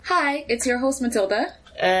Hi, it's your host Matilda.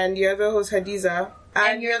 And your other host Hadiza.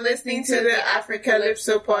 And you're listening to the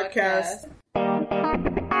Africalypso podcast.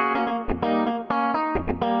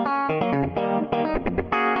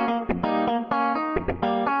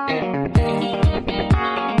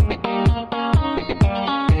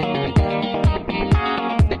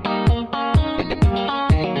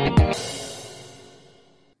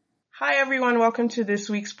 Hi everyone, welcome to this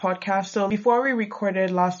week's podcast. So before we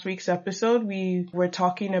recorded last week's episode, we were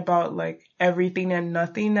talking about like everything and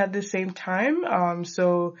nothing at the same time.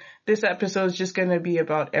 So this episode is just going to be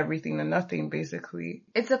about everything and nothing basically.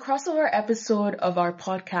 It's a crossover episode of our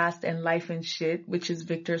podcast and Life and Shit, which is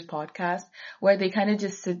Victor's podcast, where they kind of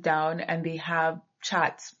just sit down and they have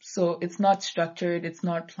chats. So it's not structured, it's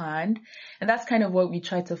not planned. And that's kind of what we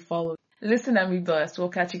try to follow. Listen and be blessed. We'll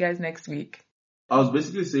catch you guys next week. I was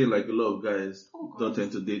basically saying like a lot of guys don't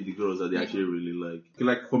tend to date the girls that they actually really like.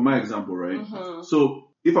 Like for my example, right? Mm-hmm. So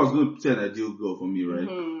if I was going to say an ideal girl for me, right?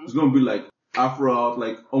 Mm-hmm. It's going to be like afro,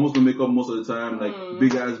 like almost no makeup most of the time, like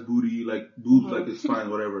big ass booty, like boobs, like it's fine,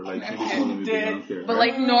 whatever. Like maybe it's not big, I don't care. But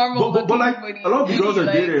right? Like normal. But like a lot of the girls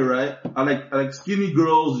are dated, right? I like skinny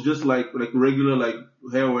girls, just like regular like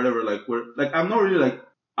hair, or whatever. Like where like I've not really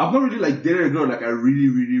dated a girl like I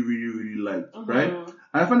really liked, right?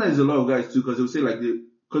 And I find that there's a lot of guys too, because they'll say like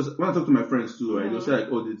because when I talk to my friends too, right, they'll say like,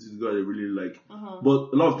 oh, this is a girl they really like. But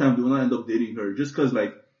a lot of times they will not end up dating her just because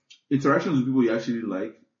like interactions with people you actually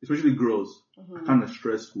like, especially girls, are kind of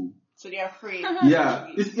stressful. So they are free. Yeah,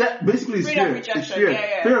 basically it's fear. It's fear.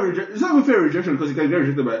 Yeah. Fear of rejection. It's not even fear of rejection because you can get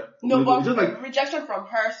rejected by. No, but just like rejection from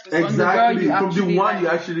her specifically. Exactly, from the one you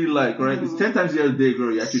actually like, right? It's 10 times the other day,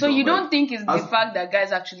 girl. You actually. So you don't think it's the fact that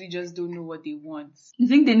guys actually just don't know what they want? You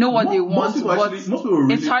think they know what they want, but most people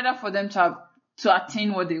really, it's harder for them to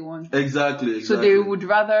attain what they want. Exactly. So they would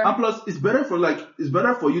rather. And plus, it's better for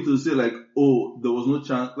you to say like, oh, there was no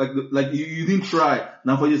chance, like you didn't try.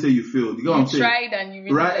 Now for you to say you failed. You get what I'm saying? You tried and you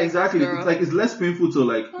really right? Exactly. It's like it's less painful to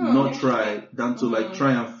like not try than to like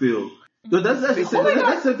try and fail. So that's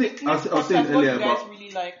something I was saying earlier about.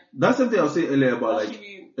 That's something I was saying earlier about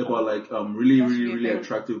really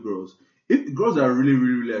attractive girls. If girls are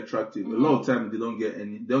really attractive, a lot of time they don't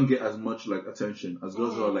get as much like attention as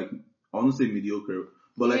girls who are like, I won't say mediocre,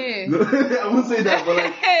 but like I won't say that, but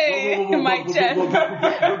like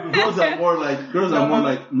girls are more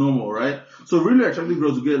like normal, right? So really attractive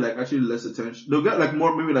girls will get like actually less attention. They'll get like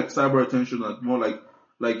more maybe like cyber attention, like more like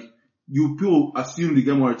people assume they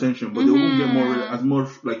get more attention, but they won't get as much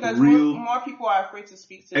like real. More people are afraid to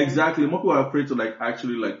speak to them. Exactly, more people are afraid to like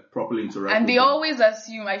actually like properly interact. And they always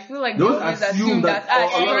assume. I feel like they always assume that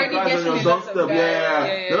a lot of guys on your doorstep.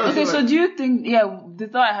 Yeah. Okay, so do you think? Yeah, the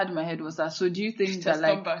thought I had in my head was that. So do you think that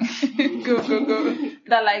like go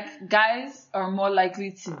that like guys are more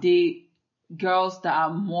likely to date girls that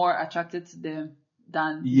are more attracted to them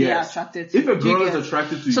than they are attracted to. If a girl is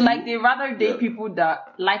attracted to you, so like they rather date people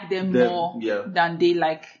that like them more than they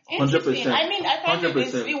like. 100%. I mean, I find it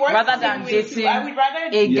works rather than dating I would rather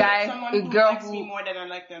a guy, someone a who girl likes me more than I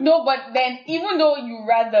like them. No, but then even though you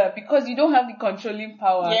rather, because you don't have the controlling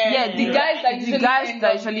power. The guys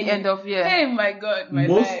that usually end up. Hey, my God,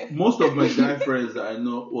 most of my guy friends that I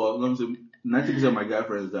know, well, let me say 90% of my guy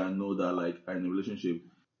friends that I know that like are in a relationship,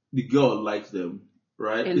 the girl likes them.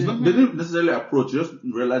 Right? It's not, they didn't necessarily approach, just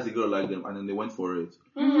realize the girl liked them and then they went for it.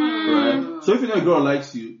 Right? So if you know a girl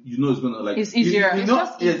likes you, you know it's gonna like... It's easier.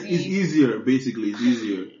 It's easier, basically. It's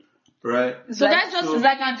easier. Right? So that's just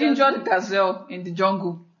like an injured gazelle in the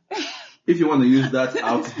jungle. If you want to use that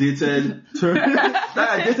outdated term, that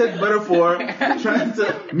I dated better for trying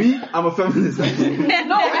to... Me, I'm a feminist. No,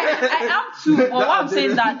 I am too. But what I'm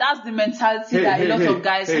saying that's the mentality that a lot of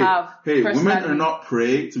guys have. Hey, women are not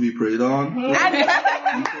prey to be preyed on. He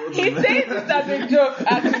says it as a joke,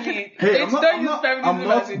 actually. Hey, I'm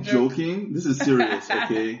not joking. This is serious,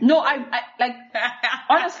 okay? No, I like,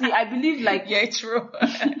 honestly, I believe like... Yeah, true.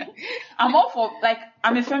 I'm all for, like,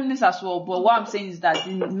 I'm a feminist as well, but what I'm saying is that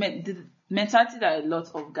the mentality that a lot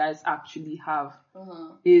of guys actually have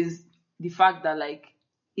is the fact that like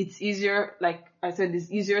it's easier, like I said, it's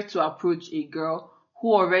easier to approach a girl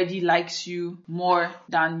who already likes you more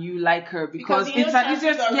than you like her because it's an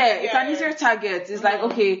easier target. It's like,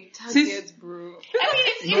 okay, targets, bro. I mean,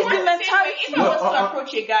 it's the mentality. If I was to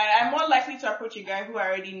approach a guy, I'm more likely to approach a guy who I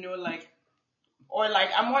already know, like, or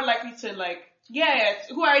like I'm more likely to like. Who I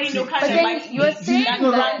already know kind of like you were saying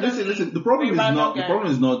listen. The problem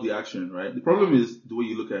is not the action, right? The problem is the way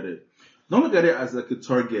you look at it. Don't look at it as like a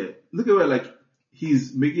target. Look at it like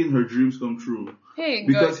he's making her dreams come true. Hey,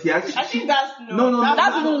 because he actually. I think that's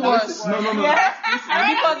that's even worse. No. Yeah.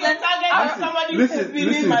 Because then somebody who's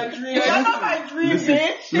feeling my dream. You're not my dream,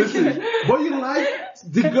 bitch. Listen. But you like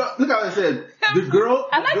the girl. Look how I said the girl.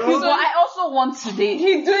 I like people. I also want to date.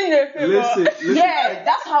 He's doing a favor. Listen. Yeah,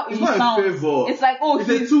 that's how it it's not sounds. A favor. It's like it's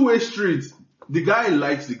a two-way street. The guy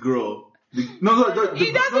likes the girl. He doesn't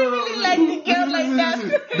really like the girl like that.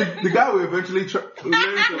 The guy will eventually learn to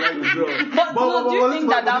like the girl. But do you think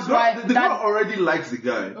that's why the girl already likes the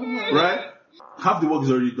guy, right? Half the work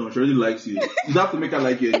is already done. She already likes you. You don't have to make her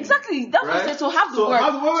like you anymore. Exactly. That's what I said. So half the work.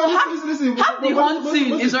 Listen. Half the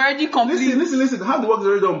hunting is already complete. Listen. Half the work is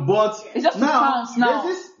already done. But it's just now, now.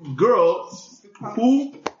 There's this girl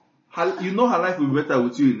who, you know, her life will be better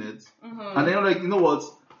with you in it. And then you're like, you know what?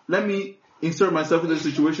 Let me insert myself in a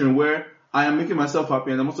situation where I am making myself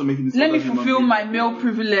happy and I'm also making this. Let me fulfill my male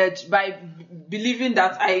privilege by believing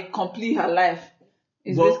that I complete her life.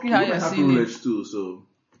 It's basically how you're seeing privilege it. Too, so.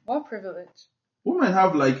 What privilege? Women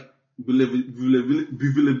have like privilege.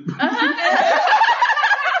 But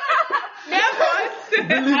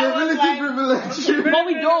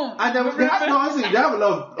we don't. And they have a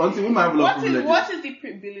lot of women have a lot of privilege. What is the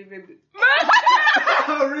believable?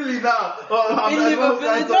 Really now? Don't you want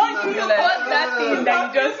that thing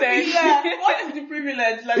that you just said? Yeah. What is the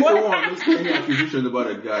privilege? Like, if what a woman makes any accusation about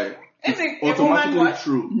a guy, it's automatically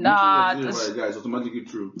true. Nah, about a guy is automatically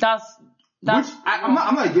true. That's I'm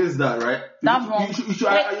not against that, right? That's wrong.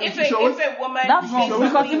 If a woman, that's wrong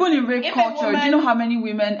because even in rape culture, do you know how many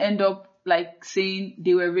women end up like saying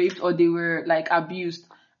they were raped or they were like abused?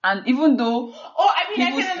 And even though I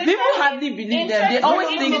can understand people hardly believe them, they always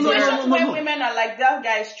think situations where women are like, that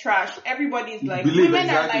guy's trash. Everybody's like, women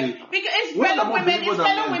are like, because it's fellow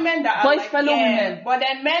women that are like, women. But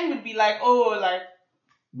then men would be like,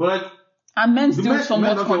 and men still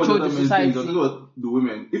somewhat control the society. The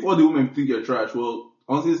women, if all the women think you're trash, well,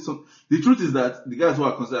 honestly, the truth is that the guys who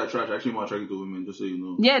are considered trash are actually more attracted to women, just so you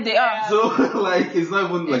know. Yeah, they are. So, like, it's not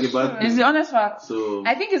even like a bad thing. It's the honest fact. So,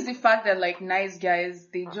 I think it's the fact that, like, nice guys,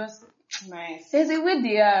 they just... Nice. There's a way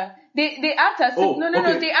they are. They act as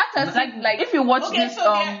if... They act as like... If you watch this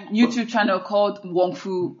YouTube channel called Wong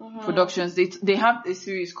Fu Productions, they have a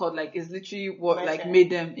series called, like, it's literally what, nice like, guy. Made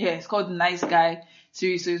them... Yeah, it's called Nice Guy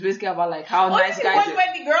series. So it's basically about like how nice guys.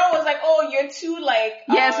 When the girl was like, you're too like.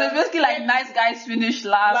 Yeah, so it's basically like nice guys finish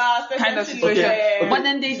last kind of situation. Okay. But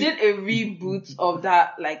then they did a reboot of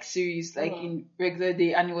that like series like in regular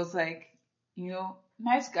day, and it was like, you know,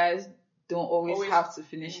 nice guys don't always have to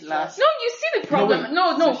finish last. No, you see the problem.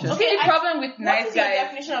 No. See the problem with nice guys. What is your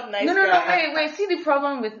definition of nice guys? No. Wait. See the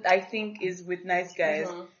problem with nice guys.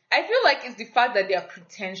 I feel like it's the fact that they are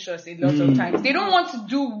pretentious a lot of times. They don't want to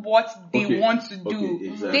do what they want to do.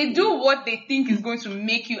 Exactly. They do what they think is going to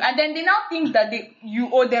make you, and then they now think that you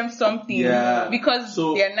owe them something because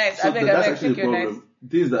they're nice. So that's actually the problem. Nice.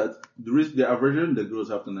 This is that the aversion that girls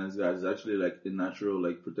have to nice guys is actually like a natural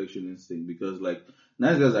like protection instinct, because like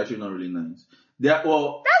nice guys are actually not really nice. They're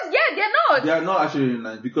not. They are not actually really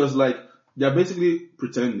nice because like they're basically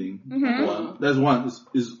pretending. There's one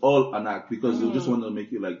is all an act because they just want to make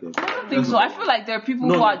you like them. I don't think so. I feel like there are people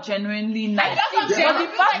who are genuinely nice. But the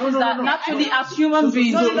fact is that naturally as human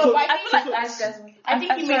beings, I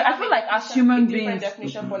feel like as human beings,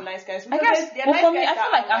 definition for nice guys. I guess, but for me, I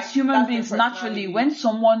feel like as human beings, naturally, when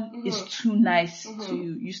someone is too nice to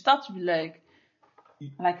you, you start to be like,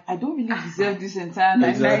 I don't really deserve this entire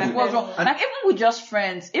niceness. Like, what's wrong? Like, even with just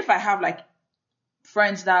friends, if I have like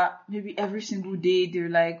friends that maybe every single day they're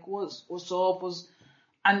like, what's up?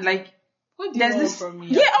 And like, there's this from me?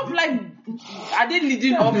 Yeah, I'm like, are they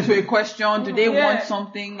leading up to a question? Do they want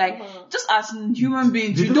something? Like, just as human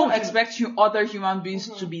beings, you don't expect other human beings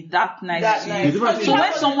to be that nice to you.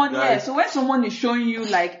 So when someone is showing you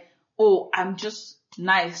like, I'm just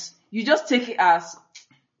nice, you just take it as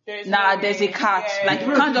there's a catch. Like,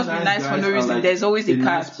 you can't just be nice for no reason. Like, there's always a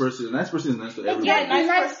catch. A nice person is nice to everyone. A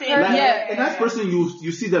nice person. A nice person,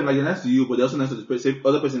 you see them like they're nice to you, but they're also nice to the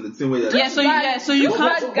other person in the same way. So you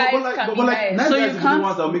can't. But like nice guys are the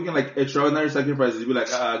ones that are making like extraordinary sacrifices. You be like,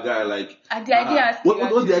 guy, like, what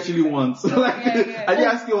do they actually want? Like, I did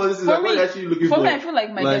ask you what this is. Like, what are they actually looking for? For me, I feel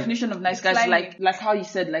like my definition of nice guys is like how you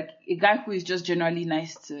said, like a guy who is just generally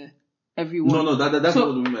nice to everyone. No, that's not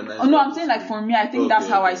what the women nice. No, I'm saying like for me, I think that's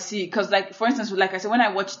how I see it. Cause like, for instance, like I said, when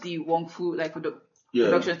I watch the Wong Fu like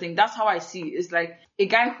production thing, that's how I see it. It's like a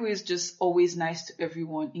guy who is just always nice to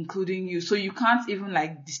everyone, including you. So you can't even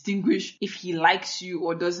like distinguish if he likes you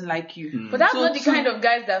or doesn't like you. But that's not the kind of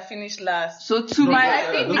guys that finish last. So I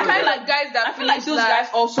think the kind of guys that I feel like those guys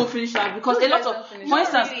also finish last because a lot of, for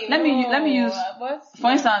instance, let me use,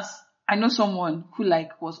 for instance, I know someone who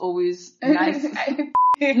like was always nice.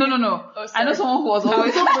 No. Oh, I know someone who was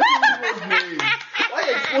always. Why are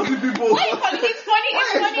you exposing people? Why you calling it's funny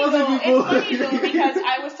though because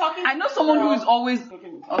I was talking I know someone who is always.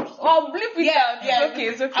 Oh, blip it out. Yeah,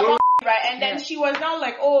 It's okay. about right, and then she was now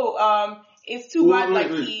like, it's too bad,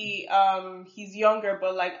 like he's younger,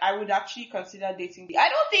 but like I would actually consider dating. I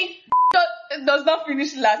don't think does not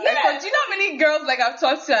finish last. Yeah. Like, do you know how many girls like I've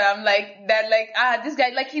talked to? I'm like that. Like this guy,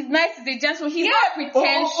 like he's nice, he's a gentleman, he's not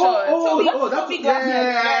pretentious. That's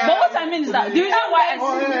yeah. But what I mean is that the reason why I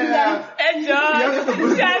say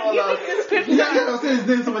I'm saying his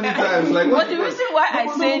name so many times. Like, but the reason why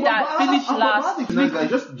I say that finish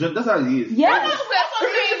last, that's how he is. Yeah,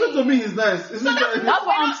 to me, he's nice. That's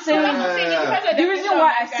what I'm saying. The reason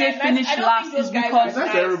why I say finish last is because it's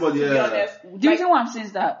nice to everybody. Yeah. The reason why I'm saying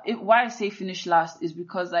is that why I say finish last is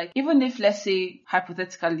because like even if let's say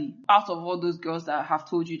hypothetically out of all those girls that have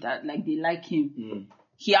told you that like they like him,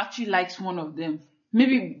 he actually likes one of them.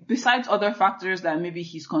 Maybe besides other factors that maybe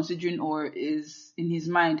he's considering or is in his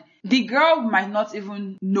mind, the girl might not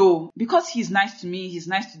even know because he's nice to me, he's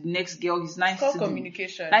nice to the next girl, he's nice to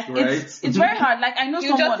communication. Like right? it's very hard. Like I know you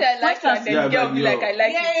someone. just say I like you and then the girl will be like I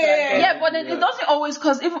like you. Yeah, but then it doesn't always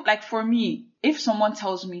because even like for me, if someone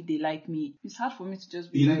tells me they like me, it's hard for me to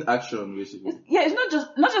just be You like, need action, basically. it's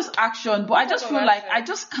not just action, but I just feel like I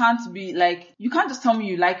just can't be like, you can't just tell me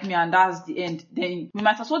you like me and that's the end. Then we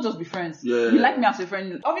might as well just be friends. Yeah. You like me as a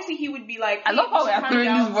friend. obviously he would be like, I love how we are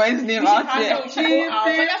throwing this boy's name out there.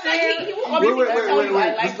 He will obviously tell you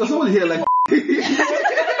I like There's someone here like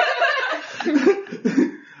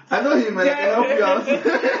I know him and I can help you out.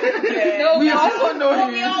 No, we also know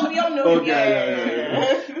him. We all know him. Okay,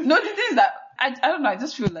 yeah. No, the thing is that I don't know, I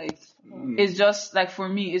just feel like it's just like for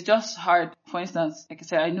me, it's just hard. For instance, like I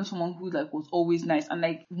said, I know someone who like was always nice, and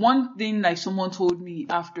like one thing like someone told me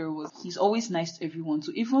after was he's always nice to everyone.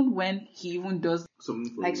 So even when he even does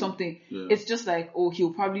something, it's just like, oh,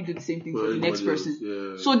 he'll probably do the same thing for the next person.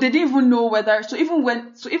 Yeah. So they didn't even know whether. So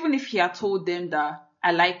even if he had told them that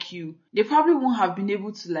I like you, they probably won't have been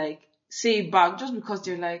able to like say it back just because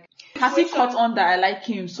they're like, has he caught on that I like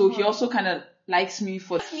him? So he also kind of likes me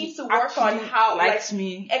for he needs to work on how likes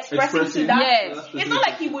me expressing to that. Yes. It's not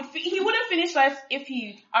like he wouldn't finish life if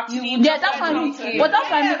he actually that's what I mean. But that's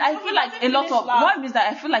what I mean. I feel like a lot of one is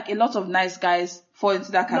that I feel like a lot of nice guys fall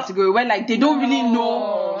into that category where like they don't really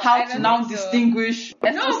know how to now distinguish.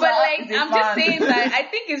 No, but like I'm just saying that I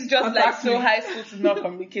think it's just like so high school to not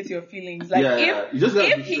communicate your feelings. Like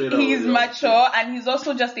if he's mature and he's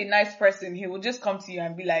also just a nice person, he will just come to you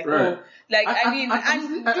and be like, oh, like I mean,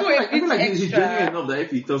 and do a bit like extra. He's genuine enough that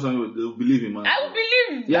if he tells someone, they'll believe him. Man. I will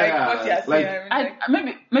believe what you're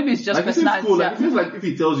saying. Maybe it's just like, personality. Cool. Like, it feels like if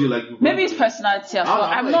he tells you, like maybe it's personality as well.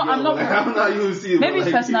 I'm not. You see maybe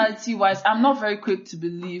it's personality wise. I'm not very quick to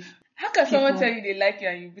believe. How can someone tell you they like you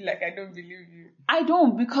and you be like, I don't believe you? I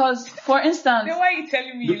don't, because for instance, then why are you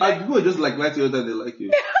telling me you like me? People just like to you that they like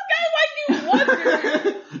you.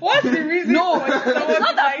 What's the reason? No, for someone it's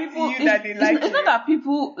not that to people. You that they like it's not that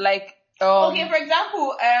people like. Okay, for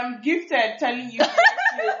example, Gifted telling you,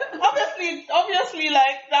 obviously,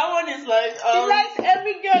 like that one is like, he likes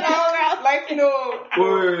every girl around. Like no.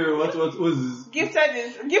 Wait, what's this? Gifted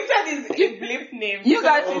is a blip name. You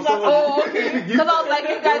guys, okay. Because I was like,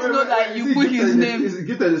 you guys know that you put his name. Is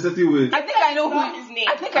Gifted in a certain way? I think I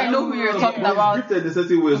know who you're talking about. Gifted in a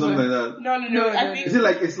certain way or something like that. No. I think is it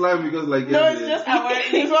like Islam because like no, it's just our.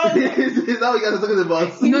 Is that what you guys are talking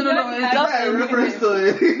about? No, it's just a reference to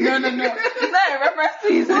it. No. It's not a reference to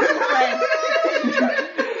his friend.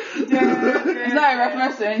 It's not a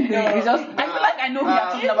reference to anything. It's just, I feel like I know who you're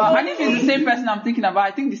talking about. And if it's the same person I'm thinking about,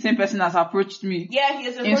 I think the same person has approached me. Yeah, he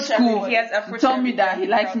has approached in school. Everyone. He has approached told me that he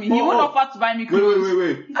likes me. He won't offer to buy me clothes.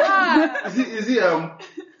 Wait. Is he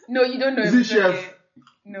No, you don't know. Is he chef?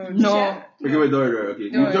 No. Okay, wait, don't worry. Okay,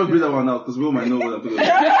 you just bring that one out because we all might know what I'm talking about.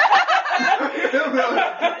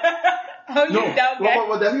 But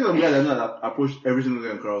I think some guys that not approached every single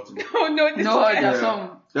guy in crowd to me. There's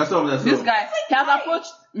some. This guy, he has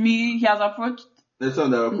approached me. He has approached. There's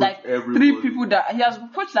some that approached like everybody. 3 people that he has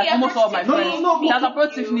approached like almost all my friends. He has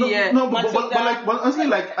approached Tiffany. But honestly,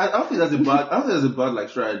 like I don't think that's a bad like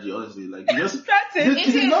strategy. Honestly, like just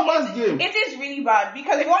it's a numbers game. It is really bad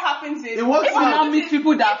because what happens is if we now meet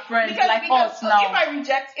people that are friends like us now. If I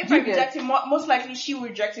reject him, most likely she will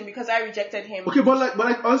reject him because I rejected him. Okay, but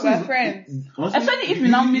like honestly, we're friends. Especially if we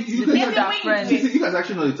now meet people that are friends. You guys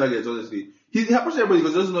actually know the targets. Honestly, he approached everybody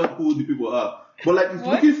because he doesn't know who the people are. But like he's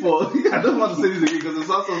looking for, I don't want to say this again because it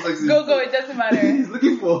sounds so sexy. Go, it doesn't matter. He's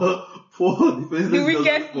looking for 4 defenseless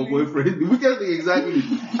girls for boyfriend. The weakest thing, exactly.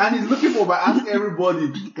 And he's looking for by asking everybody.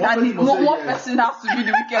 One person has to be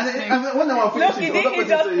the weakest thing. And when I was finishing, he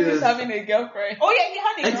just finished having a girlfriend. Oh yeah, he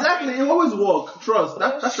had a exactly. It always work. Trust.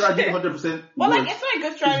 That strategy 100%. But like, it's not a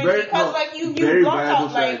good strategy because like you block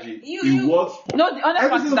out like it works. No, the honest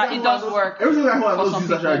fact is that it does work. Every single time I know use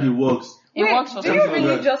that strategy works. It works for some people. Do you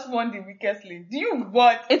really just want the weakest link? Do you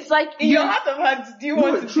want? It's like in your heart of hearts, do you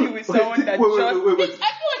want to be with someone that just? I feel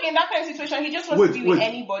like in that kind of situation, he just wants to be with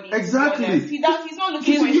anybody. Exactly. He's not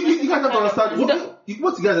looking for. You guys have to understand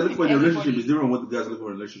what you guys are looking for in a relationship is different from what the guys are looking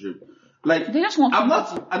for in a relationship. Like, they just want I'm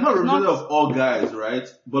not representative of all guys, right?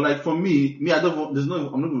 But like for me, I'm not going to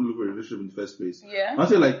look for a relationship in the first place. Yeah. I'm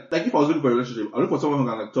saying like if I was looking for a relationship, I look for someone who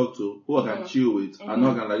can like talk to, who I can chill with, and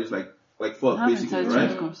not can like just like fuck basically,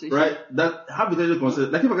 right? Right? That have intelligent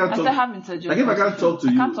conversation. Like if I can't talk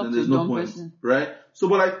to you, then there's no point, right? So,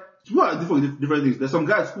 but like people are different things. There's some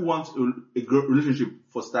guys who want a relationship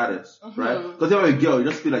for status, right? Because they're a girl, you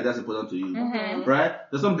just feel like that's important to you, right?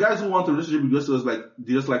 There's some guys who want a relationship just because like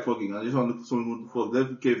they just like fucking and they just want to look for someone who fuck. They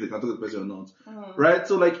don't care if they can talk to the person or not, right?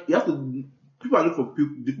 So like you have to people are looking for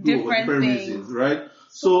people for different reasons, right?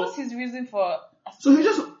 So what's his reason for? So he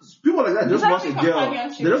just people like that just want a girl.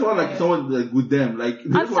 They just want like someone like with them. Like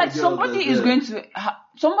and it's like somebody is going to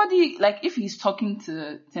somebody like if he's talking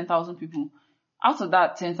to 10,000 people, out of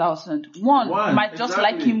that 10,000, one might just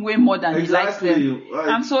like him way more than he likes them.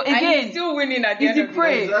 And so again, and he's still winning at the end of the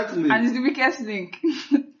day. And it's the weakest link.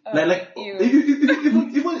 Like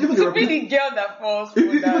even to be the girl that falls for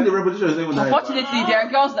even the repetition is even unfortunately there are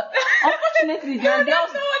girls that that's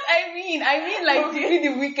not what I mean. I mean like to be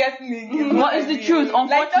the weakest link. What is the truth?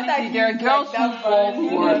 Unfortunately there are girls who fall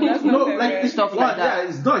for like stuff like that. Yeah,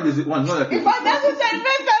 it's not like this one, not like if that's what I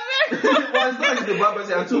meant. Well, it's not like the bad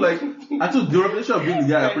person until the reputation of being the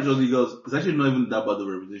guy that approaches the girls, it's actually not even that bad of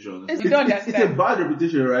a reputation. It's a bad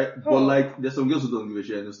reputation, right? But like there's some girls who don't give a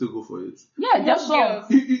shit and they still go for it. Yeah, there's some.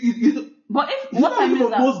 But if what time is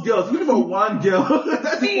that? Most girls, even for one girl.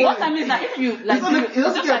 What time is that? If you like, it's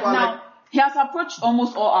just like now. He has approached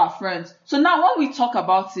almost all our friends. So now when we talk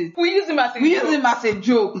about it, we use him as a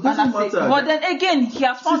joke. But then again, he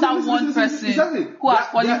has found that one person who has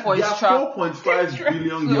fallen for his trap. 4.5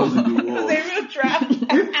 billion girls in the world. It's a real trap.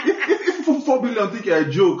 If 4 billion think you're a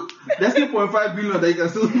joke, there's still 0.5 billion that you can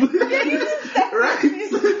still right?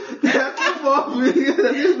 There's still 4 billion.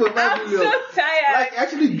 There's still 5 billion. I'm so tired. Like, it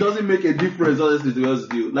actually doesn't make a difference, honestly, to be honest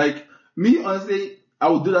with you. Like, me, honestly, I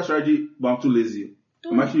would do that strategy, but I'm too lazy.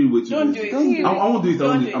 I'm actually way too lazy. Don't do it. I won't do it.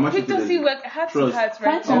 I'm actually too lazy. Heart to heart, right?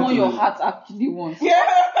 Find someone your heart actually wants. Yeah.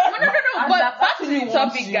 No. But back to the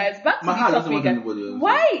topic, guys.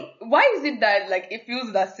 Why is it that like it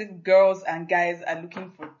feels as if girls and guys are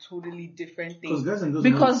looking for totally different things?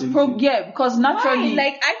 Because naturally,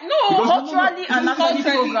 like I know culturally and naturally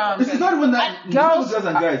programmed. It's not even that girls and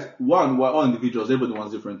guys. One, we're all individuals. Everybody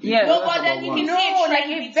wants different things. Yeah. No, but then you can see like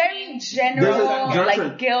a very general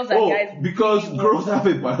like girls and guys. Because girls have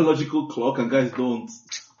a biological clock and guys don't.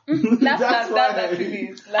 That's actually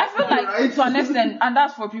is. I feel like to an extent, and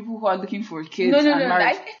that's for people who are looking for kids and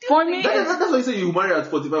marriage. For me, that's why you say you marry at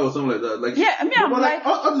 45 or something like that. Like, yeah, I mean, I'm like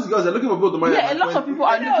all these guys are looking for people to marry. Yeah, a lot of people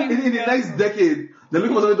are looking in the next decade. They're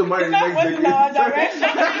looking for somebody to marry in the next decade.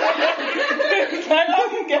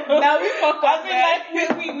 Now we focus.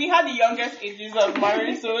 Like we had the youngest ages of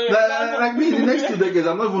marriage, so like me in the next 2 decades,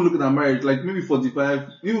 I'm not even looking at marriage. Like maybe 45,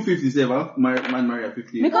 even 57. I'm marry at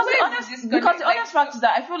 50. Because the honest fact is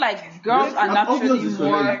that I feel like girls are naturally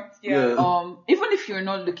more. Even if you're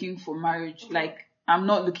not looking for marriage, like I'm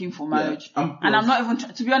not looking for marriage, and I'm not even.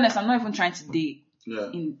 To be honest, I'm not even trying to date.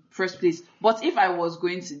 In first place. But if I was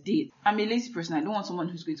going to date, I'm a lazy person. I don't want someone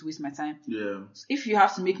who's going to waste my time. Yeah. So if you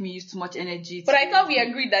have to make me use too much energy. But I thought we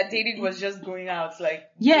agreed that dating was just going out, like.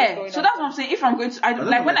 Yeah. So that's what I'm saying. If I'm going to,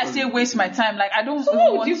 when I say waste my time, like I don't. So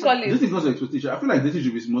what would you call it? This is not an expectation. I feel like dating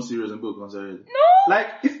should be more serious and people consider it. No. Like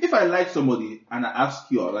if I like somebody and I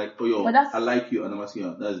ask you, like, I like you and I'm asking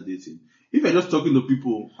you, that's dating. If you're just talking to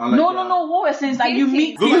people and like no, what we're saying is that you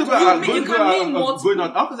meet you can meet multiple. Going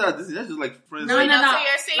on after that, this is just like friends. No. So you're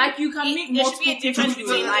saying like you can meet multiple. There should be a difference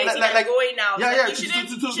between like going out. Yeah.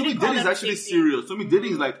 To me, dating is actually serious. To me,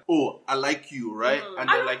 dating is like, oh, I like you, right? And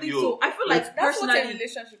I don't like think so. I feel like personally, that's what a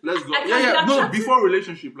relationship. Let's go. Yeah. No, before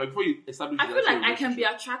relationship, like before you establish. I feel like I can be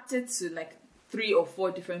attracted to like 3 or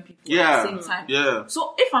 4 different people at the same time. Yeah.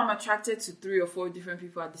 So if I'm attracted to 3 or 4 different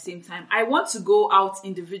people at the same time, I want to go out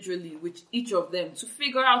individually with each of them to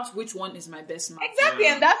figure out which one is my best match. Exactly,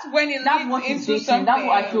 and that's when it leads into dating. something. That's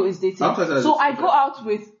what I feel is dating. So I go out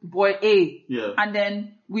with boy A, and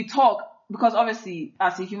then we talk. because obviously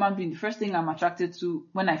as a human being, the first thing I'm attracted to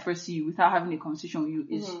when I first see you without having a conversation with you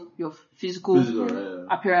is your physical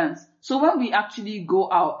appearance. So when we actually go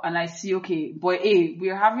out and I see, okay, boy A,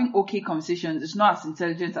 we're having okay conversations. It's not as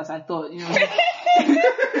intelligent as I thought, you know. Loki,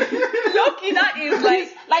 that is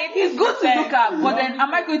like it's good to look at, but then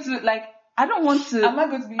am I going to like? I don't want to. I'm not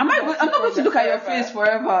going to be. I'm not going to look at your face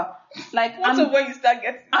forever. Like, when you start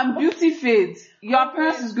getting. And beauty fades. Your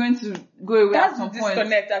appearance is going to go away at some point. That's the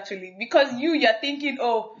disconnect, actually, because you're thinking,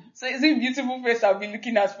 oh, so is it beautiful face I'll be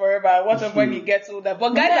looking at forever? What of when he gets older?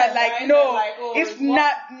 But guys are like, no, like, oh, it's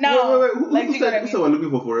not now. Wait. Who said we're looking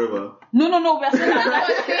for forever? No. We're saying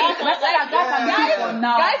that guys are looking for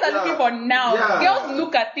now. Guys are looking for now. Yeah. Girls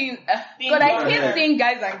look at things. But I hate saying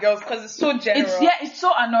guys and girls because it's so general. It's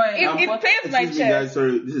so annoying. It pains my chest. Guys,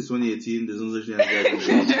 sorry, this is 2018. There's no such thing as guys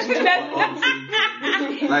and girls.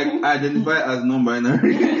 Like, identify as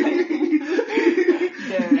non-binary.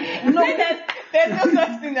 There's no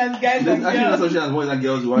such thing as guys and There's actually no girls. such thing as boys and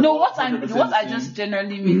girls. No, what I just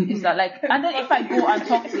generally mean is that, like, and then if I go and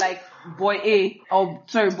talk to like boy A or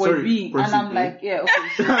boy B, and I'm like, yeah, okay.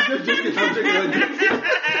 So I'm joking.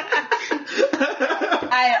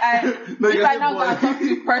 if I now go and talk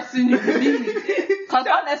to a person, you believe me. Because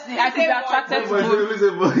honestly, I could be attracted to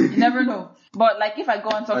both. You never know. But like, if I go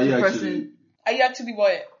and talk to a person, are you actually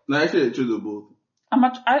boy? No, actually, I choose both.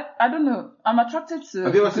 I don't know. I'm attracted to.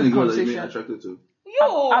 Have you ever seen a girl that you've been attracted to?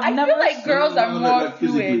 I feel like girls are more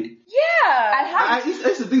fluid. Yeah. I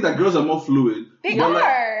used to think that girls are more fluid. They are. Like,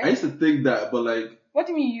 I used to think that, but like. What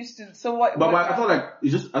do you mean you used to? So what? But I thought like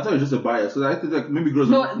it was just a bias. So I think like maybe girls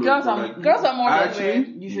are more fluid. Girls are more actually.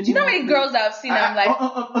 Do you know how many girls I've seen? I'm like,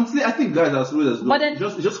 honestly, I think guys are fluid as well. But then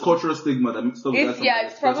it's just cultural stigma that makes stuff. It's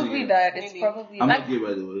probably that. It's probably. I'm not gay,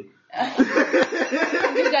 by the way.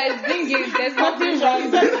 You guys being gay, there's nothing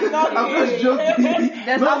wrong. I'm just joking.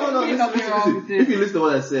 There's nothing wrong with it. If you listen to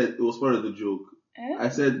what I said, it was part of the joke. I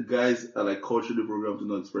said guys are like culturally programmed to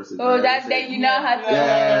not express it. Oh, that's then you now have to.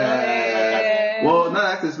 Yeah. Well, now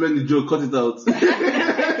I have to explain the joke. Cut it out.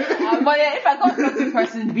 But yeah, if I go talk to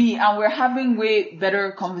person B and we're having way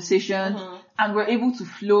better conversation and we're able to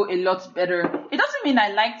flow a lot better, it doesn't mean I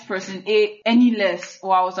liked person A any less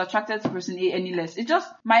or I was attracted to person A any less. It's just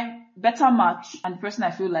my better match and the person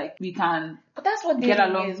I feel like we can. But that's what get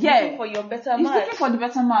along. Is. Looking for your better match. Looking for the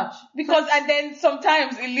better match. Because and then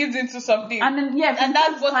sometimes it leads into something. And then and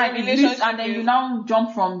that's what the relationship and then you now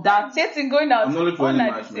jump from that. Dating going out. I'm not looking for any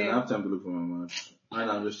match, man. I have time to look for my match. Right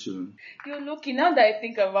now I'm just chilling. You're looking, now that I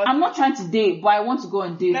think about I'm not trying to date, but I want to go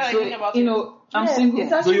on date. So, you know, I'm single.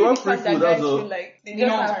 So you want free food, that's all.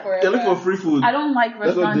 You're looking for free food. I don't like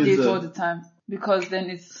restaurant dates all the time. Because then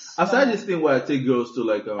it's... I've started this thing where I take girls to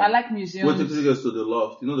like... I like museums. Where to take girls to the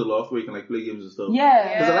loft. You know the loft where you can like play games and stuff? Yeah.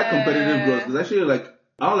 Because I like competitive girls. Because actually like...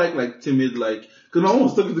 I don't like timid, like... Because my mom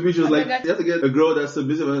was talking to me, she was like, you have to get a girl that's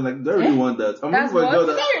submissive. And I'm like, do I really want that? I'm looking for a girl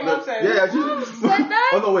that...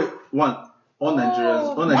 Oh no, wait. All Nigerians. A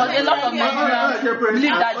lot of Nigerians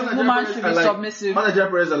believe that the woman should be submissive. All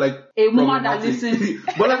Nigerian parents are like... A woman that listens.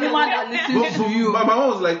 But like, a woman that listens to you. My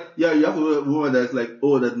mom was like, yeah, you have a woman that's like,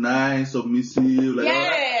 oh, that's nice, submissive. Like,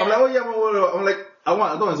 I'm like, oh yeah, I'm like, I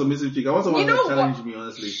don't want a submissive chick. I want someone that challenge me,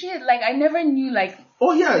 honestly. Shit, like I never knew like...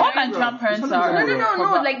 Oh yeah. All Nigerian parents are...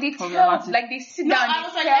 No, like they tell, like they sit down. I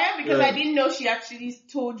was like, because I didn't know she actually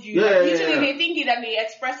told you. Usually they think it and they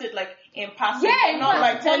express it like in passing. Yeah, not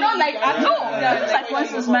like telling not like at all. Like for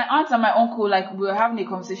instance, my aunt and my uncle, like we were having a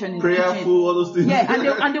conversation in the kitchen. Prayerful, all those things. Yeah,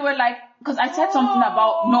 and they were like, because I said something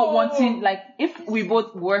about not wanting, like, if we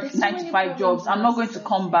both work 9 to 5 jobs, I'm not going to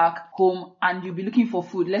come back home and you'll be looking for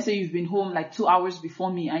food. Let's say you've been home like 2 hours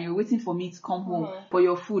before me and you're waiting for me to come home for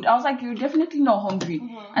your food. I was like, you're definitely not hungry.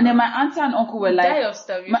 And then my aunt and uncle were like, die of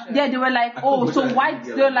starvation. They were like, oh, so why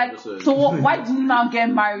do you now get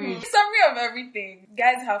married? Summary of everything.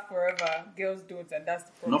 Guys have forever, girls don't, and that's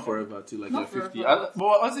the problem. Not forever, till like not they're 50. But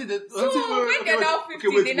honestly, when they're now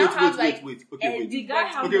 50, they now have like... Wait. The guy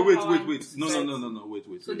have wait. No, wait.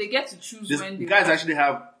 So they get to choose when they... Guys actually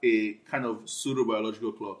have a kind of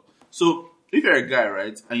pseudo-biological clock. So, if you're a guy,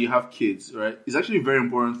 right, and you have kids, right, it's actually very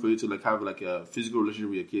important for you to like have like a physical relationship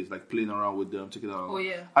with your kids, like playing around with them, taking them around. Oh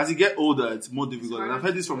yeah. As you get older, it's more difficult. And I've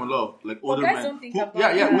heard this from a lot of like older men. Don't think about we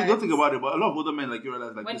don't think about it, but a lot of older men like you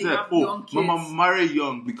realize like when they say, mama, marry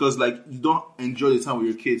young because like you don't enjoy the time with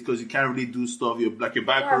your kids because you can't really do stuff. You're like a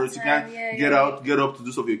bad person. You can't get up to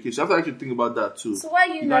do stuff with your kids. So you have to actually think about that too. So why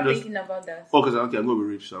are you not thinking about that? Oh, because I'm going to be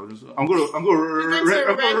rich. So I'm going to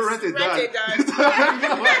rent it down.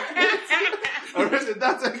 I rented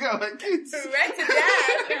that to get my kids. Rented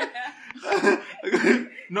that.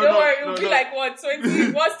 Don't worry, it'll be like what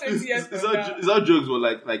 20? What's 20 years from now? It's all jokes, but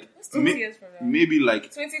like 20 years from now? maybe like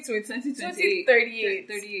 2038.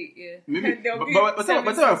 38, yeah. maybe. But by the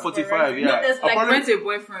time I'm 45, yeah. No, there's like probably, rent a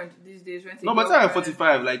boyfriend these days. Rent a no, by the time I'm girlfriend.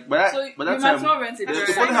 45, like by that So you time, might as well rent a they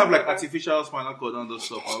girlfriend. probably have like artificial spinal cord and those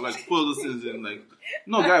stuff. Or like put all those things in like.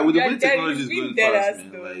 No, guy, with the way technology is going fast,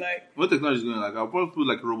 man. Though, Like what technology is going, like I'll probably put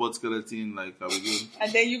like robot skeleton, like I'll be good.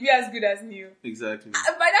 and then you'll be as good as new. Exactly.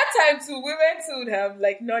 And by that time too, women too would have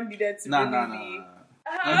like not needed to Nah.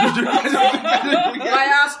 Bias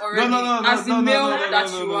already. No, as the male that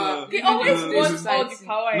you are. They always in want society. all the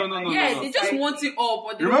power. Yeah, they just want it all.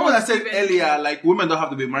 But they Remember don't when I want said to give earlier, like women don't have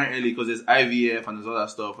to be married early because there's IVF and there's all that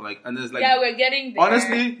stuff. Like, and there's like, Yeah, we're getting there.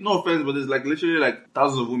 honestly, no offense, but there's like literally like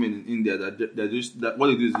thousands of women in India that what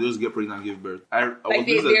they do is they just get pregnant and give birth. I like was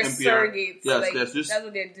they're listening to NPR. surrogates. Yes, like, yes, just that's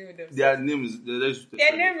what they're doing. their name is Their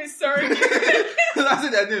name is surrogate. That's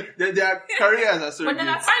it, their name. Their careers are But then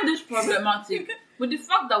I surrogates. find this problematic with the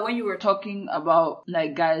fact that when you were talking about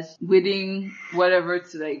like guys waiting whatever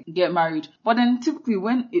to like get married, but then typically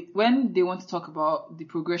when they want to talk about the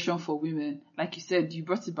progression for women, like you said, you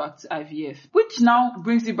brought it back to IVF, which now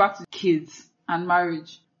brings it back to kids and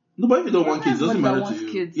marriage. No, but if you don't want kids, it doesn't matter to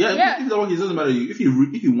you. Kids. Yeah, if you don't want kids, it doesn't matter to you. If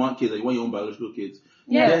you want kids, like you want your own biological kids,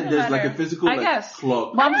 then there's like a physical I guess.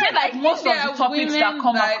 clock. But I'm saying like most of the topics that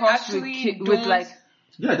come across with like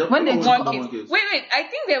when they want kids. Wait, I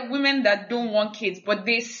think there are women that don't want kids, but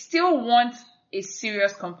they still want a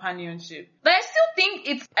serious companionship. But I still think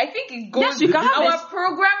it goes. Yes, you can have our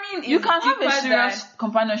programming. You can have a serious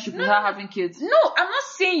companionship without having kids. No, I'm not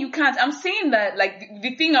saying you can't. I'm saying that like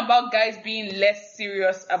the thing about guys being less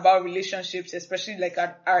serious about relationships, especially like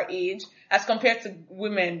at our age, as compared to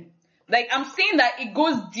women. Like, I'm saying that it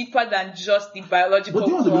goes deeper than just the biological. But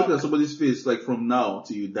do you want to look at somebody's face like from now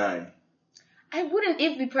till you die? I wouldn't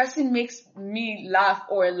if the person makes me laugh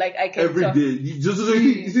or like I can Every day. You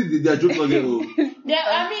see their jokes not get old. Yeah,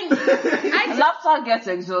 I mean, laughter gets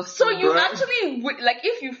exhausted. So you actually would, like,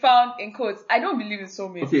 if you found, in quotes, I don't believe in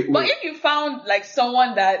soulmates. Okay, but if you found like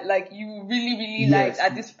someone that like you really liked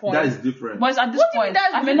at this point, that is different. But at this point,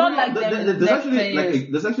 I may not like them.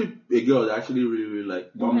 There's actually a girl that I actually really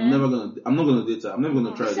like. But I'm not gonna date her. I'm never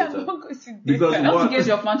gonna try to date her. Because in case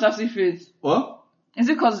your fantasy fades. What? Is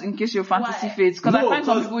it because in case your fantasy fades? Because I find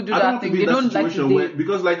some people do that thing. They don't like to date.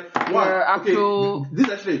 Because like, this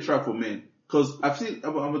is actually a trap for men. Because I've seen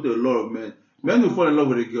about a lot of men. Men who fall in love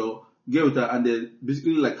with a girl, get with her, and then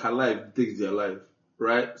basically like her life takes their life.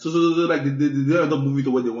 Right? So like they don't end up moving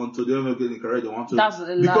to where they want to. They don't end up getting the career they want to. That's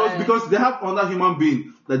a lie. Because they have another human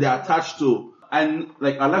being that they're attached to. And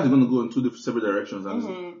like our life is going to go in two separate directions.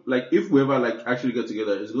 And like if we ever like actually get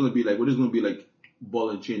together, it's going to be like, we're just going to be like ball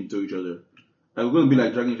and chain to each other. Like we're going to be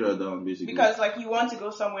like dragging each other down basically. Because like you want to go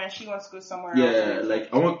somewhere and she wants to go somewhere else. Yeah, like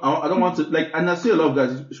I don't want to, like, and I see a lot of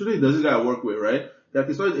guys, especially there's this guy I work with, right? Like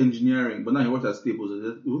he started engineering, but now he works at Staples.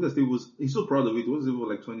 He works at Staples. He's so proud of it. He works at Staples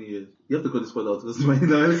for like 20 years. You have to cut this part out because my he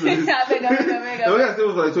works at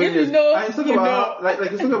Staples for like 20 years. And he's talking about how,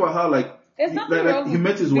 he's talking about how like he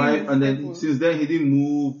met his wife, and then since then he didn't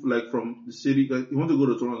move like from the city. Like he wanted to go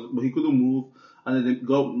to Toronto, but he couldn't move. And then they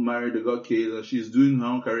got married, they got kids, and she's doing her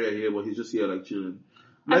own career here, but he's just here like chilling.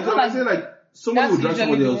 Like I say, like someone would drag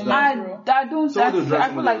somebody else down. I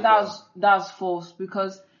feel like that's false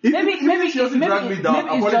because maybe she doesn't drag me down,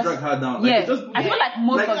 I'll probably drag her down. Yeah, I feel like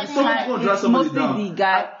most of the time it's mostly the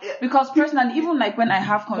guy. Because personally, even like when I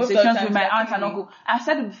have conversations with my aunt and uncle, I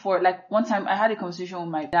said it before. Like one time I had a conversation with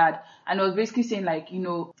my dad, and I was basically saying like, you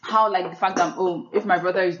know, how like the fact that if my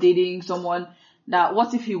brother is dating someone, that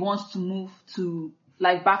what if he wants to move to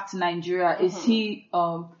like back to Nigeria?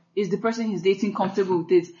 Is the person he's dating comfortable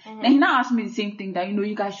with it? And he now asked me the same thing, that, you know,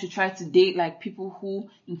 you guys should try to date like people who,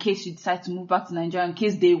 in case you decide to move back to Nigeria, in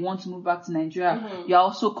case they want to move back to Nigeria, you're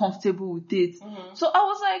also comfortable with it. So I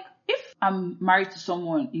was like, if I'm married to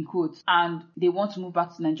someone, in quotes, and they want to move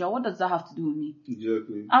back to Nigeria, what does that have to do with me?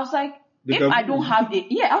 Exactly. I was like, if I don't have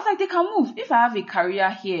I was like, they can move. If I have a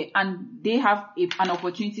career here and they have an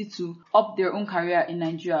opportunity to up their own career in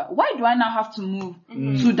Nigeria, why do I now have to move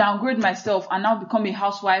to downgrade myself and now become a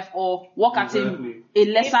housewife or work at a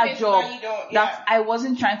lesser job that I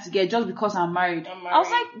wasn't trying to get just because I'm married? I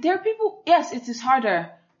was like, there are people, yes, it is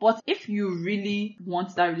harder. But if you really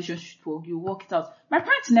want that relationship to work, you work it out. My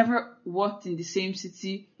parents never worked in the same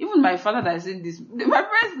city. Even my father that is in this, my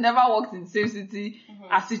parents never worked in the same city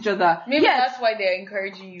as each other. Maybe that's why they're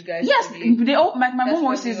encouraging you guys. Yes, they all, my mom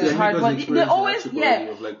always says it's hard, but they always, but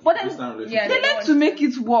then they like to make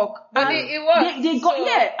it work. But it works. They got,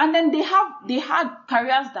 and then they had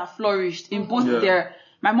careers that flourished in both their,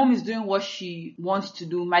 my mom is doing what she wants to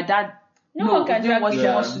do. My dad No one can drag what me she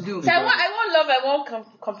down. wants to do. So I want love, I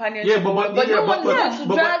want companionship. Yeah, but no one wants to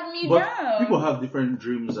drag me down. People have different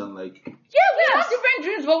dreams and like. Yeah, we have different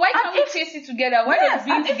dreams, but why can't we chase it together? Why does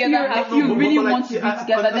being together have if you really want to be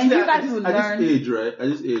together, then you guys will learn. At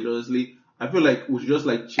this age, honestly, I feel like we should just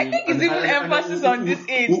like chill. I think it's even emphasis on this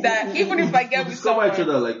age that even if I get with someone, each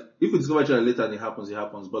other, like if we discover each other later and it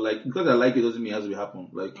happens. But like because I like it doesn't mean it has to happen.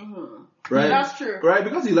 Like right, that's true. Right,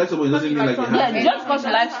 because you like someone it doesn't mean like it has to. Yeah, just because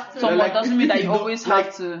you like someone doesn't mean that you always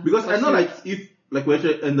have to. Because I know like if like we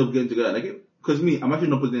actually end up getting together, like because me, I'm actually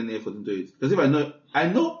not putting any effort into it. Because if I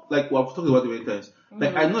know like what I've talked about it many times.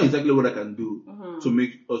 Like I know exactly what I can do to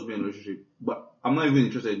make us be in a relationship, but I'm not even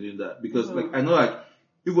interested in doing that because like I know like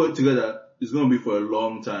if we're together. It's going to be for a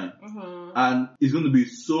long time. And it's going to be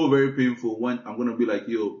so very painful when I'm going to be like,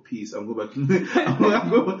 yo, peace. I'm going back to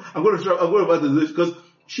I'm going back to this because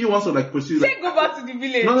she wants to like pursue. Say go back to the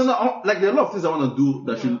village. No. Like there are a lot of things I want to do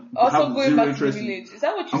that should also have going zero back interest to the in. village. Is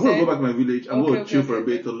that what you said? I'm going to go back to my village. I'm going to chill for a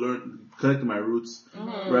bit okay. to learn, connect to my roots.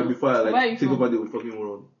 Right before I like take over the fucking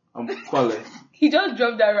world. I'm Kwale. He just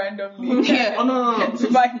dropped that randomly. Yeah. Oh no. So,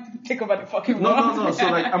 take over the fucking world. No. So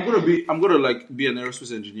like I'm gonna like be an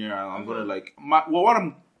aerospace engineer and I'm gonna like what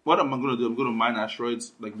am I gonna do? I'm gonna mine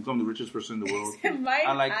asteroids, like become the richest person in the world. Mine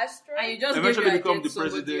and like asteroids? And you just eventually become the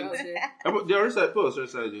president. They already said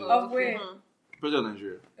Of where? President of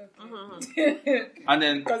Nigeria. And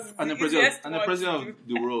then president of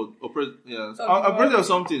the world. Or I'm president of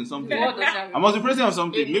something. I must be president of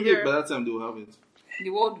something. Maybe by that time they will have it. The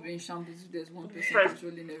world will be in shambles if there's one person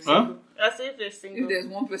controlling everything. Huh? As if they're single. If there's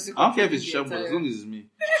one person I don't care if controlling it's shambles, as long as it's me.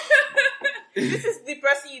 This is the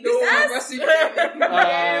person you don't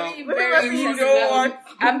Very, very you don't want.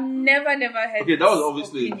 I've never heard. Okay, that was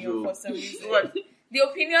obviously a opinion joke. for some reason. The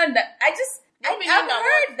opinion that I've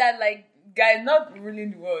heard that like guys not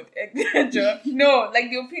ruling the world. No, like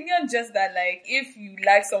the opinion just that like if you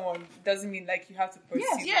like someone doesn't mean like you have to pursue.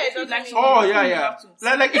 Yes, it doesn't like mean someone, yeah. you have to.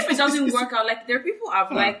 Like If it doesn't work out, like there are people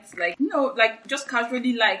I've liked, like like just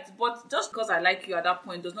casually liked, but just because I like you at that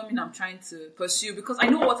point does not mean I'm trying to pursue because I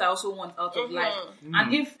know what I also want out of life.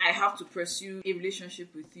 And if I have to pursue a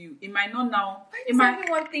relationship with you, it might not now. It might.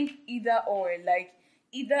 Everyone think either or like.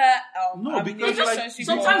 Either no, because like,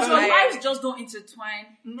 sometimes your lives just don't intertwine.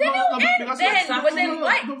 But then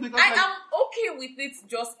why? I'm okay with it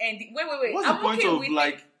just ending. Wait. What's I'm the point okay of with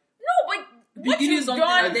like? No, but beginning something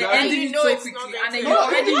and then ending it so quickly, and then you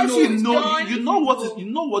already You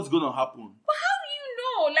know what's gonna happen. But how do you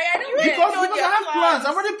know? Like I don't because I have plans.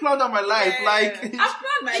 I've already planned out my life. Like I've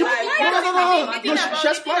planned my life. No. She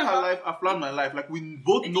has planned her life. I've planned my life. Like we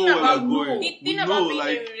both know where we're going. The thing about being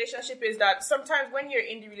in a relationship is that sometimes when you're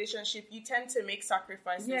in the relationship, you tend to make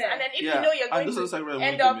sacrifices, and then if you know you're going to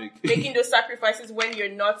end up making those sacrifices when you're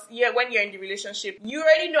not, when you're in the relationship, you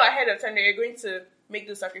already know ahead of time that you're going to make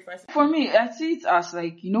those sacrifices. For me, I see it as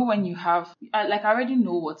like when you have I already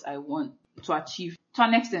know what I want to achieve to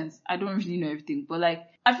an extent. I don't really know everything, but like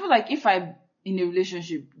I feel like if I'm in a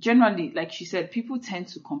relationship, generally, like she said, people tend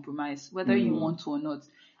to compromise whether you want to or not.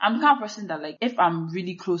 I'm the kind of person that like if I'm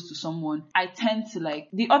really close to someone, I tend to like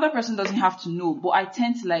the other person doesn't have to know, but I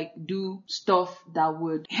tend to like do stuff that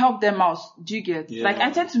would help them out. Do you get? Like I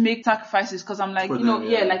tend to make sacrifices because I'm like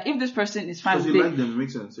like if this person is fine with it, like them, it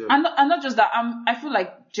makes sense. Yeah. And not just that. I feel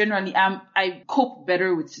like generally I cope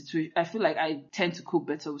better with situations. I feel like I tend to cope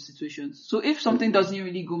better with situations. So if something doesn't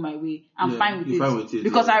really go my way, I'm fine with it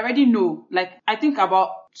because I already know. Like I think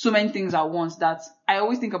about so many things at once that I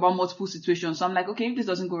always think about multiple situations. So I'm like, okay, if this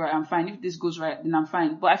doesn't go right, I'm fine. If this goes right, then I'm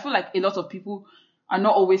fine. But I feel like a lot of people are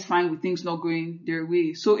not always fine with things not going their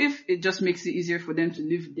way. So if it just makes it easier for them to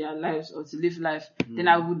live their lives or to live life, then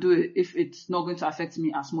I would do it if it's not going to affect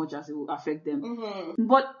me as much as it will affect them.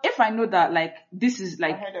 But if I know that like this is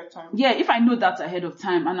like Ahead of time. if I know that ahead of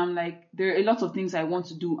time and I'm like there are a lot of things I want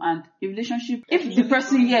to do and a relationship, if the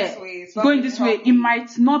person going this way, it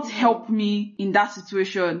might not help me in that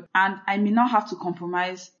situation and I may not have to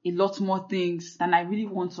compromise a lot more things than I really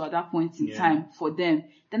want to at that point in time for them,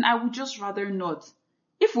 then I would just rather not.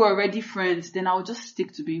 If we're already friends, then I'll just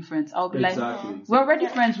stick to being friends. I'll be like, we're already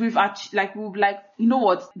friends. We'll be like, you know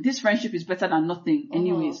what? This friendship is better than nothing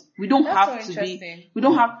anyways. We don't have to be, we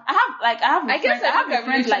don't have, I have a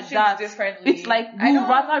friend like that. It's like,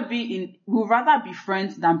 we'll rather be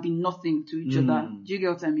friends than be nothing to each other. Do you get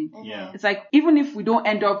what I mean? Yeah. It's like, even if we don't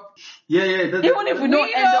end up, even if we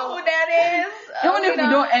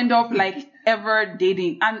don't end up like ever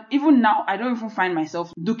dating, and even now I don't even find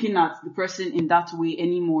myself looking at the person in that way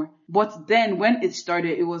anymore. But then when it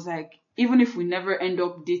started, it was like, even if we never end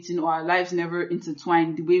up dating or our lives never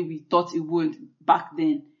intertwine the way we thought it would back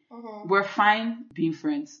then, we're fine being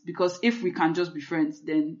friends, because if we can just be friends,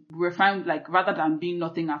 then we're fine, like, rather than being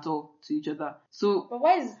nothing at all to each other. So, but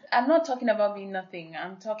I'm not talking about being nothing.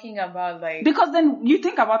 I'm talking about like, because then you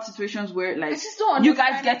think about situations where like you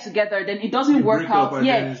guys get together, then it doesn't work out.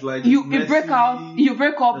 Yeah, like, you break up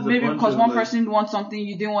maybe because one person wants something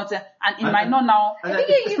you didn't want to, and it might not now. I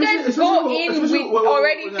think you guys go in with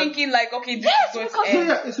already thinking like, okay, this is going to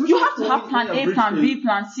end. You have to have plan A, plan B,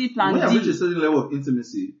 plan C, plan D. When you reach a certain level of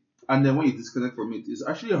intimacy, and then when you disconnect from it, it's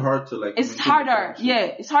actually hard to like. It's harder,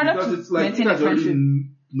 it's harder to it's like, maintain a friendship.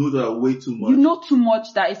 Know that way too much. You know too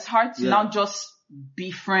much that it's hard to now just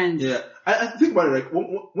be friends. Yeah, I think about it, like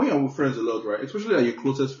when you're with friends a lot, right? Especially like your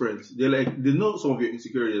closest friends, they know some of your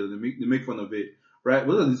insecurities and they make fun of it, right?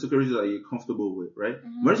 Those are the insecurities that you're comfortable with, right?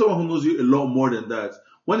 When someone who knows you a lot more than that,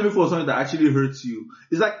 when they make fun of something that actually hurts you,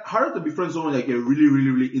 it's like harder to be friends with someone that you're really,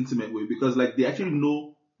 really, really intimate with, because like they actually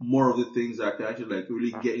know more of the things that can actually like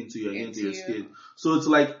really get into you and get into your skin. So it's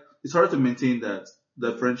like it's hard to maintain that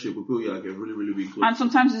friendship with people you're like really, really, really close. And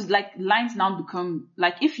sometimes it's like lines now become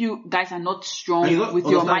like, if you guys are not strong with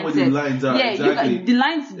your mindset, the lines are, the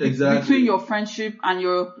lines between your friendship and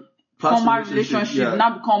your former relationship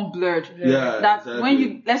now become blurred. When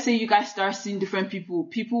you, let's say you guys start seeing different people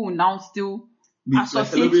will now still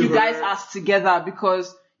associate you guys as together,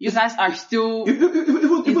 because you guys are still intertwined.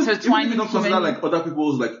 If you don't consider like other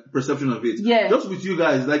people's like perception of it, just with you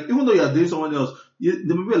guys, like even though you're dating someone else,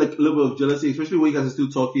 there may be like a level of jealousy, especially when you guys are still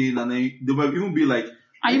talking, and then they might even be like,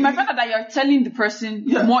 and you might find out that you're telling the person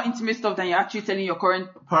more intimate stuff than you're actually telling your current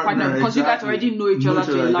partner, because you guys already know each other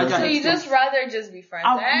to a larger extent. So you just rather just be friends.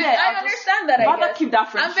 I understand that. I guess. Keep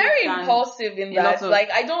that friendship. I'm very impulsive in that.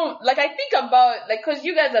 Like I don't like. I think about like, because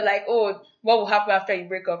you guys are like, oh, what will happen after you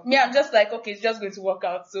break up? Me, I'm just like, okay, it's just going to work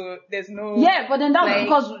out. So there's no. Yeah, but then that's like,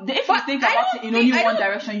 because if you think about it in only one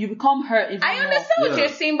direction, you become hurt even more. I understand what you're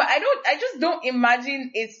saying, but I just don't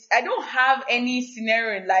imagine I don't have any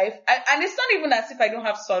scenario in life. And it's not even as if I don't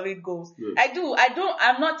have solid goals. Yeah.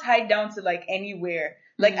 I'm not tied down to like anywhere.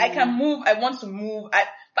 Like I can move, I want to move.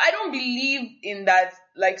 But I don't believe in that,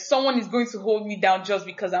 like someone is going to hold me down just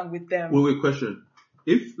because I'm with them. Wait, question.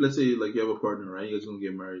 If, let's say, like, you have a partner, right? You guys gonna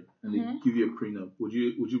get married, and they give you a prenup, would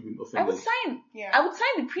you be offended? I would sign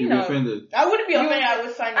the prenup. You'd be offended? I wouldn't be offended, I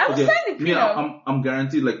would sign it. I would sign the prenup. I'm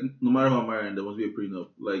guaranteed, like, no matter how I'm married, there must be a prenup.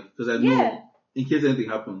 Like, because I know, in case anything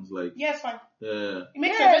happens, like... Yeah, it's fine. Yeah. It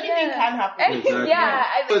makes sense. Anything can happen. Exactly. Yeah.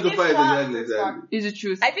 Exactly. Is the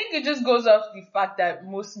truth. I think it just goes off the fact that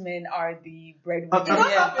most men are the breadwinners. Because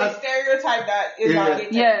of the stereotype that is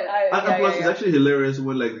outdated. And plus, it's actually hilarious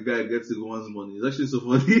when, like, the guy gets the woman's money. It's actually so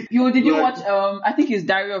funny. Did you watch, I think it's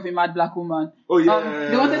Diary of a Mad Black Woman. Oh, yeah.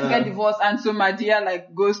 They wanted to get divorced, and so my dear,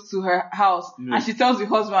 like, goes to her house, and she tells the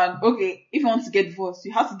husband, okay, if you want to get divorced,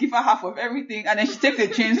 you have to give her half of everything, and then she takes a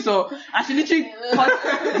chainsaw, and she literally cuts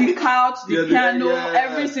the couch, the piano,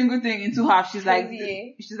 every single thing into half. She's like,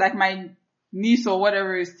 my niece or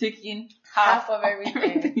whatever is taking half of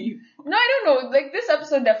everything. No, I don't know. Like, this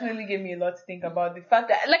episode definitely gave me a lot to think about. The fact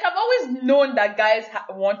that, like, I've always known that guys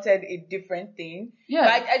wanted a different thing. Yeah.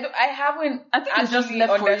 But I haven't. I think it's just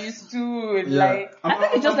left understood. Yeah. Like, I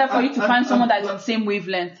think it's just left for you to find someone that's on the same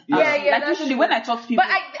wavelength. Like, usually when I talk to people,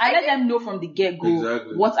 I let them know from the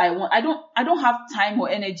get-go what I want. I don't have time or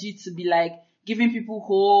energy to be like giving people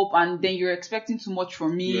hope, and then you're expecting too much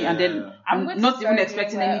from me, and then I'm not even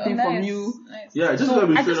expecting anything from you. Yeah, just let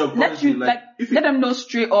me straight up. Let them know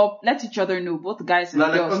straight up. Let each other know, both guys and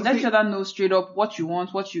girls. Let each other know straight up what you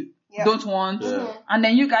want, what you don't want, and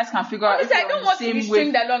then you guys can figure out. I don't want to be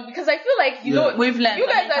stringed along, because I feel like wavelength. You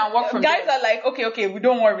guys are like, okay, we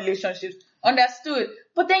don't want relationships. Understood.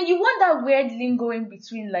 But then you want that weird lingo in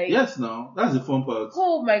between, like... Yes, no. That's the fun part.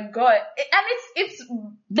 Oh my god. And it's...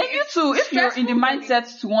 Then you too, if you're in the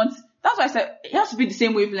mindset to want... That's why I said, it has to be the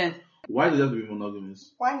same wavelength. Why does it have to be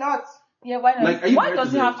monogamous? Why not? Yeah, why not? Like, why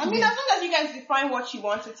does it have to be? I mean, as long as you guys define what you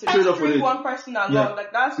want it to be. Bring one person along,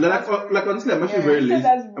 like that's... Like honestly, I'm actually very lazy.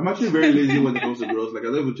 I'm actually very lazy when it comes to girls. Like, I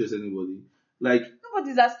don't even chase anybody. Like...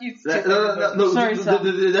 Nobody's asking you to chase no, sorry, sir.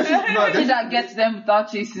 That gets them without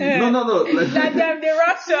chasing. No. Like, that the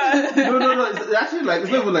Russia. No. It's actually like, it's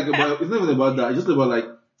not even about that. It's just about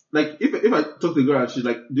like if I talk to a girl and she's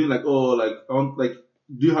like doing like, oh, like I want, like,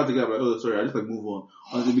 do you have to get, like, oh, sorry, I just like move on.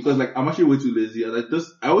 Honestly, because like I'm actually way too lazy, and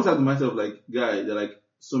I always have to myself like, guy, they're like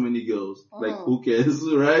so many girls, like who cares,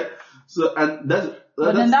 right? So, and that's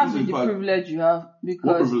the privilege you have,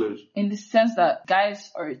 because in the sense that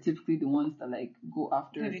guys are typically the ones that like go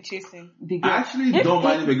after the chasing. I actually don't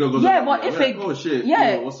mind if a girl goes after me. But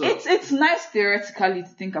if what's up? It's nice theoretically to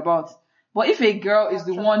think about. But if a girl is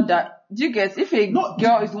the one that, do you get, if a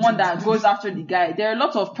girl is the one that goes after the guy, there are a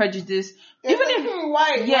lot of prejudice. Even if,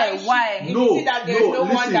 why? No, that there's no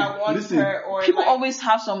one that wants her, or people always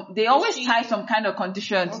have they always tie some kind of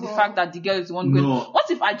condition to the fact that the girl is the one going. What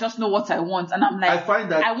if I just know what I want and I'm like, I find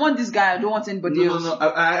that I want this guy, I don't want anybody else. No.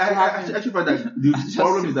 I actually find that the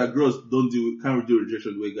problem is that girls can't do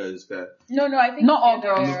rejection the way guys can. No, I think not all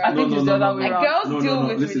girls. I think it's the other way around. Girls deal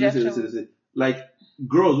with rejection. Listen. Like,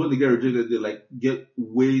 girls, when they get rejected, they like get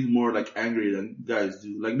way more like angry than guys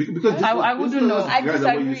do. Like, because I wouldn't know. I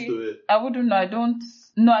disagree. I wouldn't know. I don't.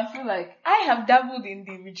 No, I feel like I have dabbled in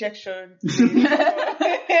the rejection, and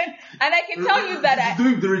I can tell you that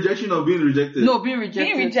doing the rejection or being rejected. No, being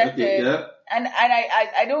rejected. Okay, yeah. And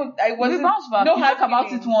I wasn't. Bounce back. No, you talk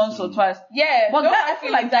about it once or twice. Yeah, but I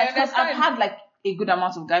feel like that because I've had like a good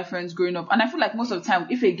amount of guy friends growing up, and I feel like most of the time,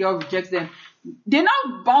 if a girl rejects them, they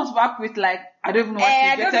now bounce back with like, I don't even know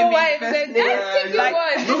why they rejected me in the first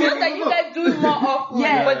place. It's just that you guys do it more often.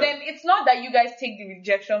 But then it's not that you guys take the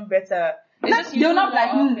rejection better. They'll not be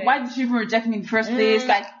like, why did she even reject me in the first place?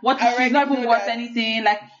 Like, what if she's not even worth anything?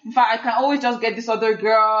 Like, in fact, I can always just get this other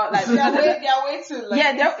girl. Like, they're way to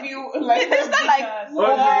like, they're feel like it's not like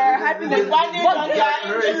war, happiness. Well,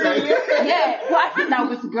 I think that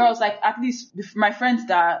with girls, like at least with my friends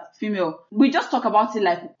that are female, we just talk about it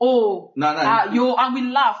like, and we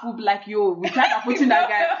laugh. We'll be like, we tried approaching that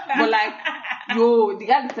guy, but like, the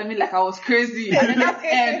guy looked at me like I was crazy, and then that's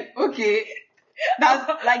end. Okay. That's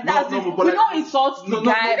it. We don't insult the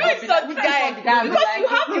guy. We don't insult the guy because you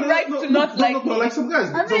have the right to not like. But like some girls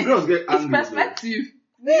get angry. It's perspective.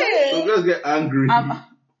 Some girls get angry. I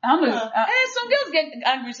don't know. Some girls get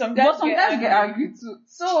angry. Some guys get angry too.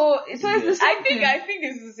 So it's the same thing. I think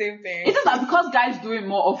it's the same thing. It's just that because guys do it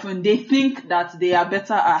more often, they think that they are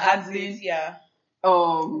better at handling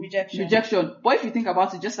rejection. But if you think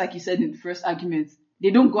about it, just like you said in the first argument, they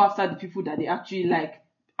don't go after the people that they actually like.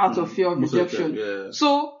 Out of fear of rejection.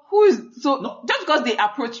 So just because they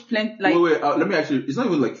approach plenty like let me actually, it's not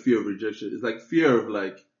even like fear of rejection, it's like fear of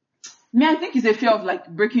like I think it's a fear of like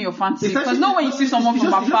breaking your fantasy. Because when you see someone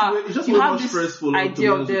from afar, you have this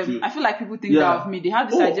idea of them. I feel like people think that of me. They have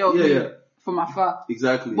this idea of me from afar.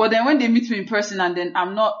 Exactly. But then when they meet me in person, and then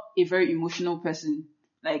I'm not a very emotional person,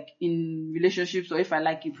 like in relationships, or if I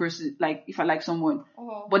like a person, like if I like someone,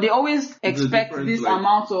 but they always expect this like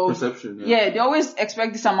amount of perception. They always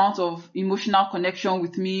expect this amount of emotional connection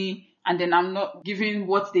with me, and then I'm not giving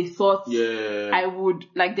what they thought I would.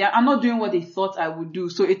 Like I'm not doing what they thought I would do,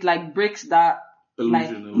 so it like breaks that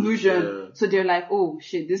illusion. Yeah. So they're like, oh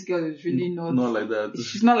shit, this girl is really not like that.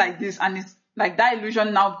 She's not like this, and it's like that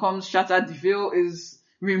illusion now becomes shattered. The veil is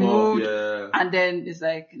removed, and then it's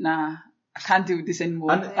like, nah. I can't deal with this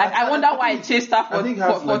anymore. And I wonder why I chased her for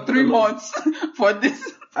 3 months for this.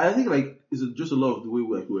 I think like it's just a lot of the way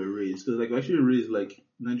we're raised, because like actually raised like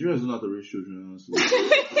Nigerians don't know how to raise children, honestly.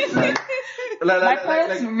 My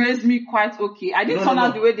parents raised me quite okay. I didn't turn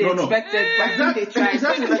out the way they expected, but I think they tried.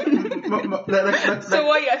 Exactly. So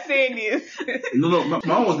what you're saying is my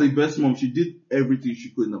mom was the best mom. She did everything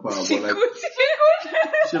she could in the power, but like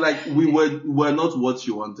she like we were not what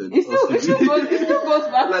she wanted. It still goes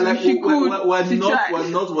back to she could. We're not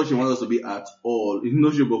what she wanted us to be at all. In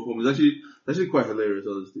no shape or form. It's actually quite hilarious,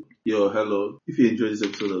 honestly. Yo, hello. If you enjoyed this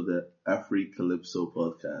episode of the Afri Calypso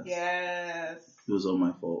podcast, yes, it was all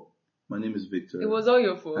my fault. My name is Victor. It was all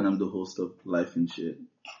your fault. And I'm the host of Life and Shit.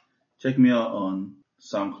 Check me out on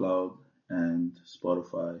SoundCloud and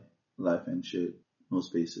Spotify. Life and Shit. No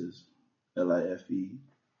spaces.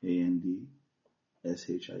 LIFEANDSHIT. The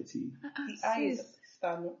I is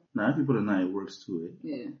Stano. Now, if you put an I, it works too.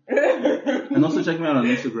 Yeah. And also check me out on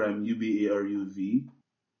Instagram, UBARUV.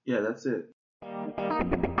 Yeah, that's it.